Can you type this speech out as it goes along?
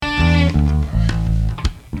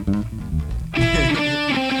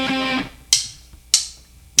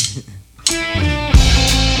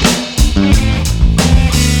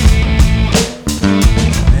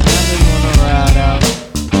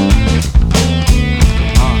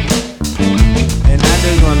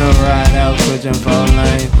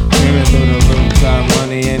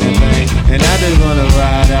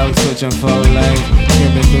switching 4 lanes,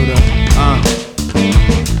 skipping through the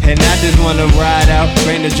and I just wanna ride out,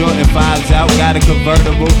 bring the Jordan 5s out, got a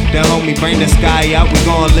convertible, the homie bring the sky out, we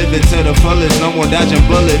gon' live it to the fullest, no more dodging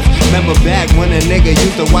bullets. Remember back when a nigga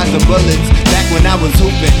used to watch the bullets, back when I was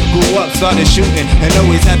hooping, grew up, started shooting, and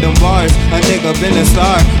always had them bars, a nigga been a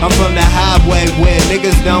star. I'm from the highway where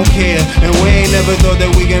niggas don't care, and we ain't never thought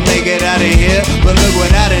that we can make it out of here, but look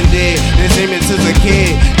what I done did, this image since a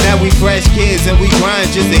kid, now we fresh kids and we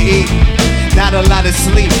grind just to eat. Not a lot of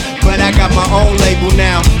sleep, but I got my own label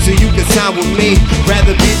now, so you can sign with me.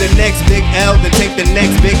 Rather be the next big L than take the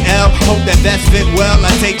next big L. Hope that fit well,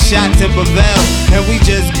 I take shots and prevail. And we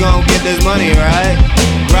just gon' get this money, right?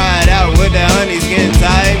 Ride out with the honeys getting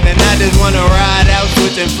tight. And I just wanna ride out,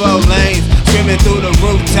 switching 4 lanes, screaming through the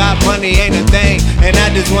rooftop, money ain't a thing. And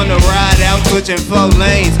I just wanna ride out, switching 4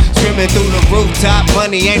 lanes, screaming through the rooftop,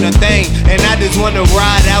 money ain't a thing. And I just wanna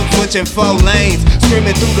ride out, switching 4 lanes,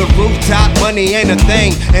 screaming through the rooftop, money ain't a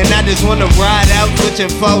thing. And I just wanna ride out, switching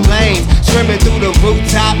 4 lanes, screaming through the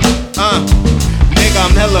rooftop, Nigga,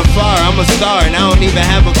 I'm hella far, I'm a star and I don't even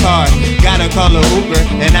have a car. Gotta call a Uber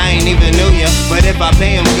and I ain't even knew ya. But if I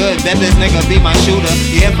pay him good, bet this nigga be my shooter.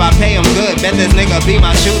 Yeah, if I pay him good, bet this nigga be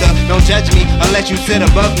my shooter. Don't judge me unless you sit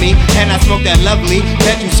above me. And I smoke that lovely,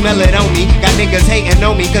 bet you smell it on me. Got niggas hating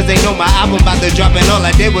on me cause they know my album about to drop. And all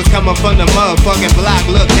I did was come up from the motherfucking block.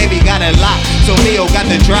 Look, baby got it locked, so Leo got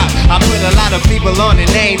the drop. I put a lot of people on and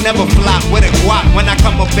they ain't never flop with a guap. When I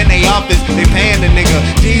come up in they office, they paying the nigga.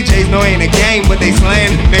 DJs know ain't a game, but they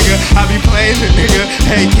slaying the nigga. I be playing the nigga,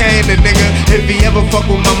 hey Kane the nigga. If he ever fuck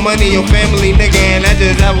with my money, your family nigga. And that's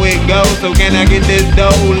just how it goes, so can I get this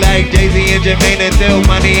dough like Jay-Z and Jermaine until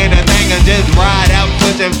money ain't a thing. And just ride out,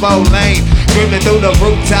 switching 4 lanes, screaming through the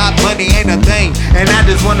rooftop, money ain't a thing. And I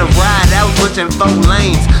just wanna ride out, switching 4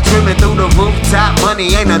 lanes, screaming through the rooftop,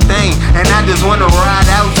 money ain't a thing. And I just wanna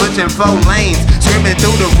ride out, switching 4 lanes, screaming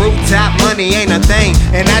through the rooftop, money ain't a thing.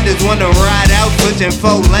 And I just wanna ride out, switching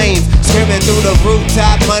 4 lanes, screaming through the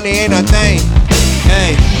rooftop, money ain't a thing.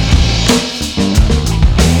 Hey.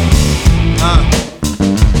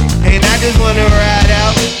 And I just wanna ride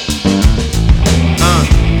out.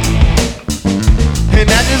 And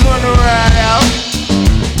I just wanna ride out.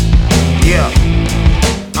 Yeah.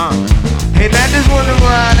 And I just wanna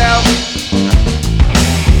ride out.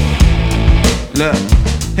 Look.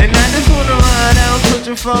 And I just wanna ride out,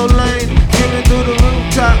 switching 4 lanes, screaming through the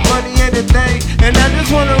rooftop, money ain't a thing. And I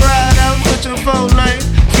just wanna ride out, switching 4 lanes,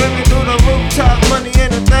 screaming through the rooftop, money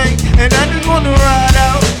ain't a thing. And I just wanna ride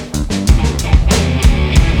out.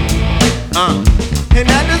 And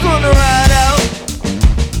I just wanna ride out.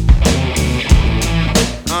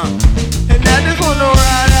 And I just wanna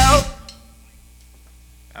ride out.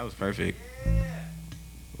 That was perfect.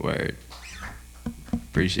 Word.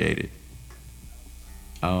 Appreciate it.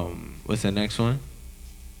 What's the next one?